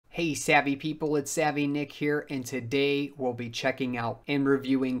Hey savvy people, it's Savvy Nick here, and today we'll be checking out and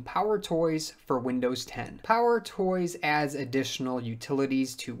reviewing PowerToys for Windows 10. PowerToys adds additional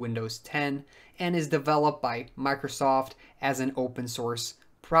utilities to Windows 10 and is developed by Microsoft as an open source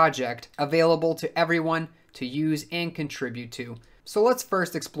project available to everyone to use and contribute to. So let's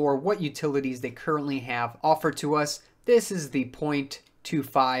first explore what utilities they currently have offered to us. This is the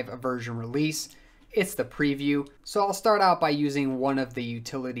 0.25 version release. It's the preview, so I'll start out by using one of the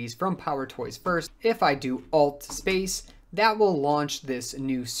utilities from PowerToys first. If I do Alt space, that will launch this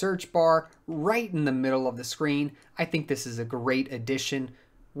new search bar right in the middle of the screen. I think this is a great addition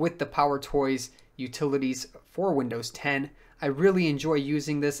with the PowerToys utilities for Windows 10. I really enjoy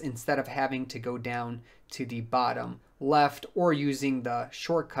using this instead of having to go down to the bottom left or using the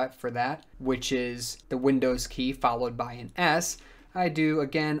shortcut for that, which is the Windows key followed by an S. I do,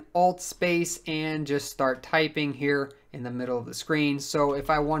 again, Alt space and just start typing here in the middle of the screen. So if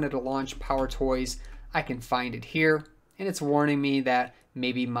I wanted to launch PowerToys, I can find it here. And it's warning me that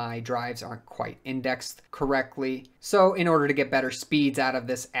maybe my drives aren't quite indexed correctly. So in order to get better speeds out of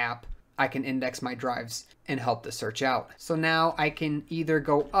this app, I can index my drives and help the search out. So now I can either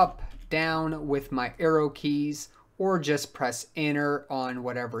go up, down with my arrow keys, or just press enter on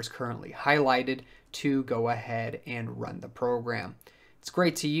whatever is currently highlighted to go ahead and run the program. It's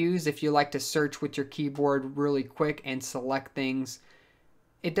great to use if you like to search with your keyboard really quick and select things.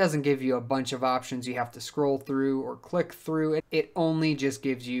 It doesn't give you a bunch of options you have to scroll through or click through. It only just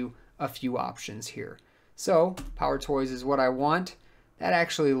gives you a few options here. So PowerToys is what I want. That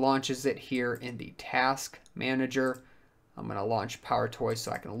actually launches it here in the task manager. I'm going to launch PowerToys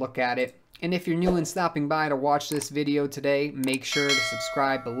so I can look at it. And if you're new and stopping by to watch this video today, make sure to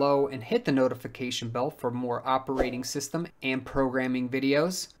subscribe below and hit the notification bell for more operating system and programming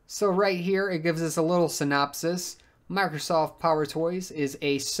videos. So right here, it gives us a little synopsis. Microsoft PowerToys is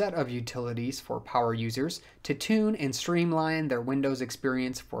a set of utilities for power users to tune and streamline their Windows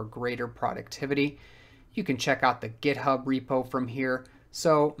experience for greater productivity. You can check out the GitHub repo from here.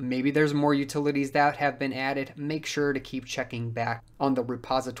 So maybe there's more utilities that have been added. Make sure to keep checking back on the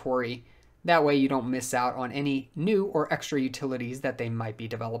repository. That way you don't miss out on any new or extra utilities that they might be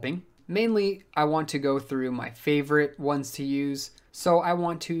developing. Mainly, I want to go through my favorite ones to use. So I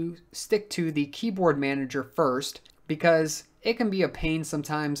want to stick to the keyboard manager first because it can be a pain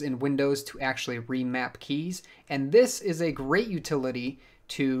sometimes in Windows to actually remap keys. And this is a great utility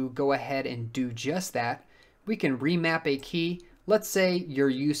to go ahead and do just that. We can remap a key. Let's say you're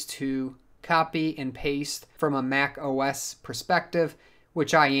used to copy and paste from a Mac OS perspective,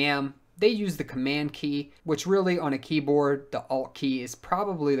 which I am. They use the command key, which really on a keyboard, the Alt key is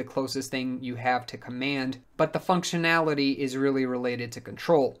probably the closest thing you have to command, but the functionality is really related to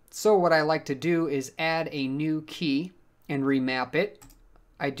control. So what I like to do is add a new key and remap it.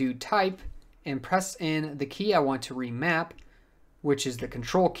 I do type and press in the key I want to remap, which is the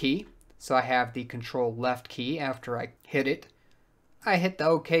control key. So I have the control left key after I hit it. I hit the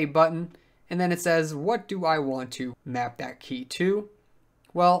OK button, and then it says, what do I want to map that key to?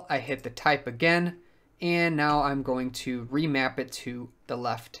 Well, I hit the type again, and now I'm going to remap it to the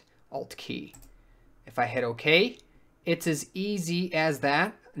left Alt key. If I hit OK, it's as easy as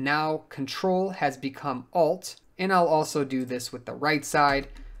that. Now Control has become Alt, and I'll also do this with the right side.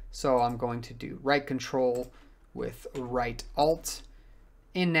 So I'm going to do right Control with right Alt.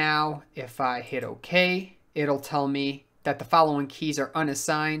 And now if I hit OK, it'll tell me that the following keys are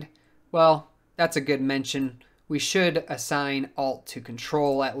unassigned. Well, that's a good mention. We should assign Alt to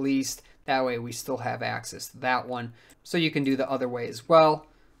Control at least. That way we still have access to that one. So you can do the other way as well.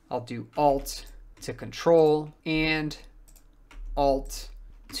 I'll do Alt to Control and Alt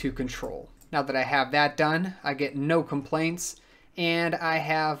to Control. Now that I have that done, I get no complaints and I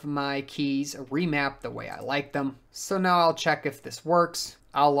have my keys remapped the way I like them. So now I'll check if this works.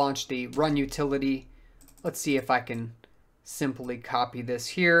 I'll launch the Run utility. Let's see if I can simply copy this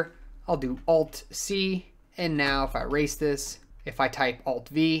here. I'll do Alt C. And now if I erase this, if I type Alt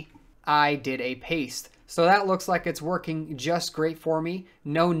V, I did a paste. So that looks like it's working just great for me.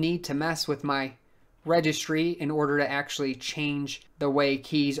 No need to mess with my registry in order to actually change the way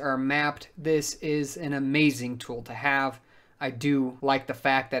keys are mapped. This is an amazing tool to have. I do like the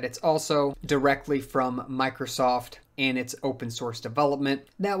fact that it's also directly from Microsoft and it's open source development.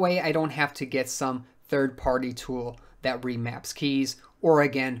 That way I don't have to get some third-party tool that remaps keys or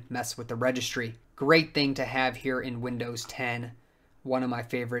again mess with the registry. Great thing to have here in Windows 10. One of my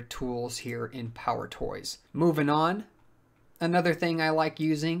favorite tools here in PowerToys. Moving on, another thing I like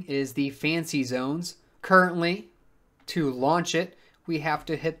using is the FancyZones. Currently, to launch it, we have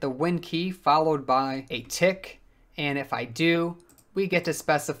to hit the Win key followed by a tick. And if I do, we get to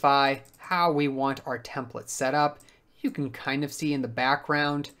specify how we want our template set up. You can kind of see in the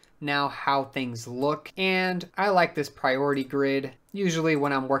background now how things look. And I like this priority grid. Usually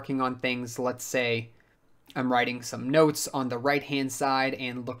when I'm working on things, let's say I'm writing some notes on the right-hand side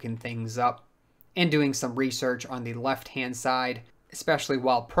and looking things up and doing some research on the left-hand side, especially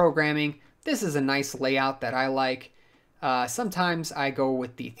while programming. This is a nice layout that I like. Sometimes I go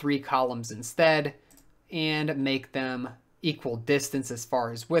with the 3 columns instead and make them equal distance as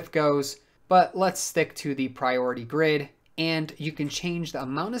far as width goes. But let's stick to the priority grid, and you can change the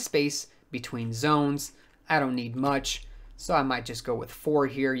amount of space between zones. I don't need much, so I might just go with 4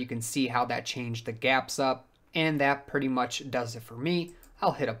 here. You can see how that changed the gaps up, and that pretty much does it for me.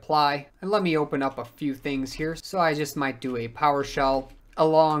 I'll hit apply, and let me open up a few things here. So I just might do a PowerShell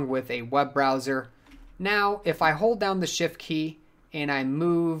along with a web browser. Now, if I hold down the shift key and I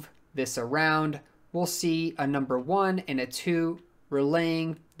move this around, we'll see a number 1 and a 2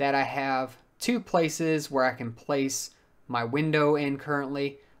 relaying that I have 2 places where I can place my window in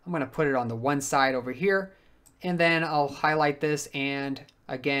currently. I'm going to put it on the one side over here, and then I'll highlight this and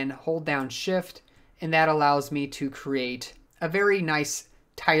again hold down shift, and that allows me to create a very nice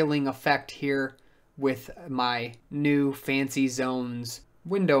tiling effect here with my new FancyZones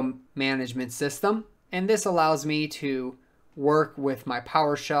window management system. And this allows me to work with my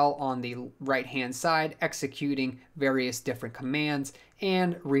PowerShell on the right hand side, executing various different commands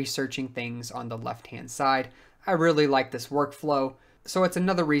and researching things on the left hand side. I really like this workflow, so it's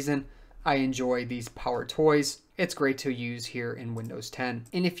another reason I enjoy these PowerToys. It's great to use here in Windows 10.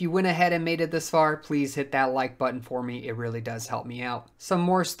 And if you went ahead and made it this far, please hit that like button for me. It really does help me out. Some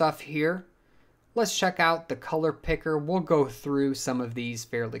more stuff here. Let's check out the color picker. We'll go through some of these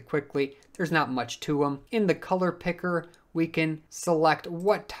fairly quickly. There's not much to them. In the color picker, we can select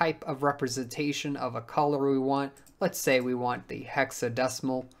what type of representation of a color we want. Let's say we want the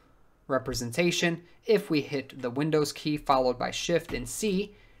hexadecimal representation. If we hit the Windows key followed by Shift and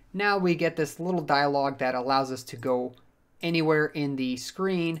C, now we get this little dialog that allows us to go anywhere in the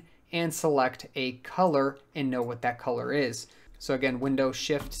screen and select a color and know what that color is. So again, Windows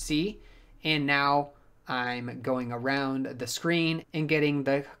Shift C, and now I'm going around the screen and getting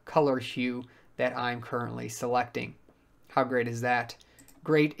the color hue that I'm currently selecting. How great is that?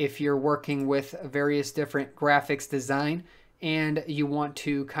 Great if you're working with various different graphics design and you want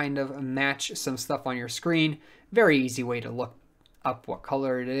to kind of match some stuff on your screen. Very easy way to look up what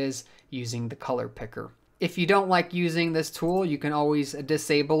color it is using the color picker. If you don't like using this tool, you can always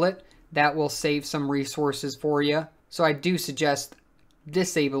disable it. That will save some resources for you. So I do suggest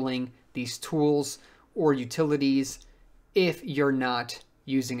disabling these tools or utilities if you're not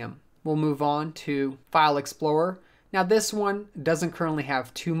using them. We'll move on to File Explorer. Now this one doesn't currently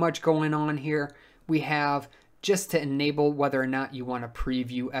have too much going on here. We have just to enable whether or not you want to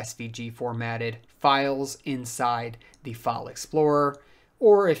preview SVG formatted files inside the File Explorer,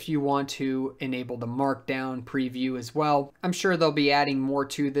 or if you want to enable the Markdown preview as well. I'm sure they'll be adding more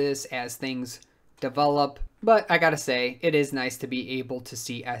to this as things develop, but I gotta say, it is nice to be able to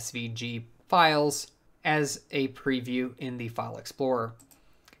see SVG files as a preview in the File Explorer.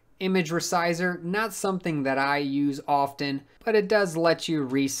 Image Resizer, not something that I use often, but it does let you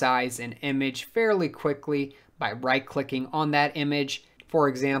resize an image fairly quickly by right-clicking on that image. For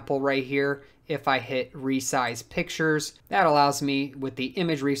example, right here, if I hit Resize Pictures, that allows me, with the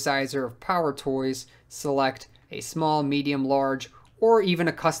Image Resizer of PowerToys, select a small, medium, large, or even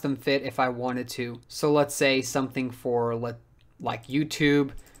a custom fit if I wanted to. So let's say something for like YouTube,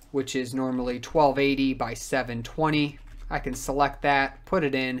 which is normally 1280 by 720. I can select that, put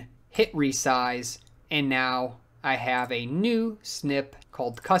it in, hit resize, and now I have a new snip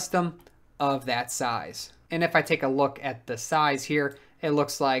called custom of that size. And if I take a look at the size here, it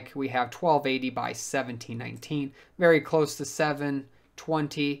looks like we have 1280 by 1719, very close to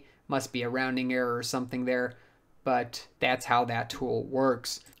 720, must be a rounding error or something there, but that's how that tool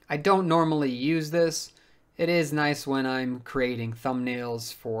works. I don't normally use this. It is nice when I'm creating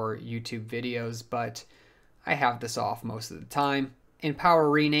thumbnails for YouTube videos, but I have this off most of the time. In Power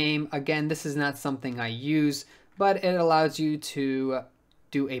Rename, again, this is not something I use, but it allows you to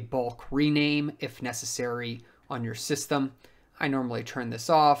do a bulk rename if necessary on your system. I normally turn this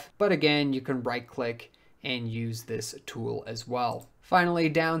off, but again, you can right click and use this tool as well. Finally,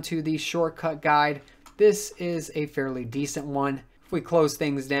 down to the shortcut guide. This is a fairly decent one. If we close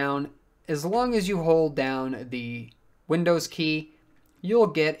things down, as long as you hold down the Windows key, you'll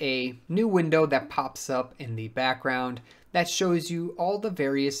get a new window that pops up in the background that shows you all the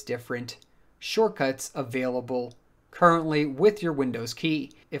various different shortcuts available currently with your Windows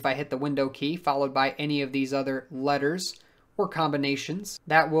key. If I hit the window key followed by any of these other letters or combinations.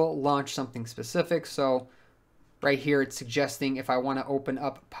 That will launch something specific. So right here, it's suggesting if I want to open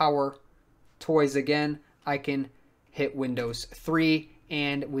up PowerToys again, I can hit Windows 3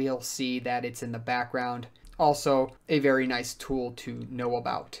 and we'll see that it's in the background. Also, a very nice tool to know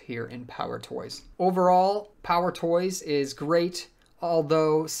about here in PowerToys. Overall, PowerToys is great,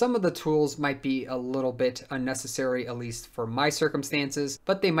 although some of the tools might be a little bit unnecessary, at least for my circumstances,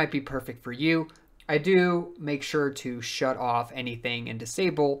 but they might be perfect for you. I do make sure to shut off anything and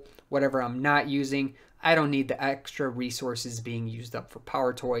disable whatever I'm not using. I don't need the extra resources being used up for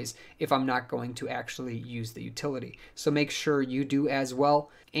PowerToys if I'm not going to actually use the utility. So make sure you do as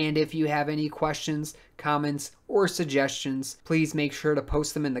well. And if you have any questions, comments, or suggestions, please make sure to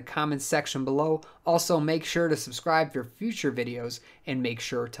post them in the comments section below. Also, make sure to subscribe for future videos and make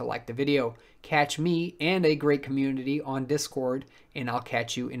sure to like the video. Catch me and a great community on Discord, and I'll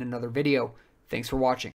catch you in another video. Thanks for watching.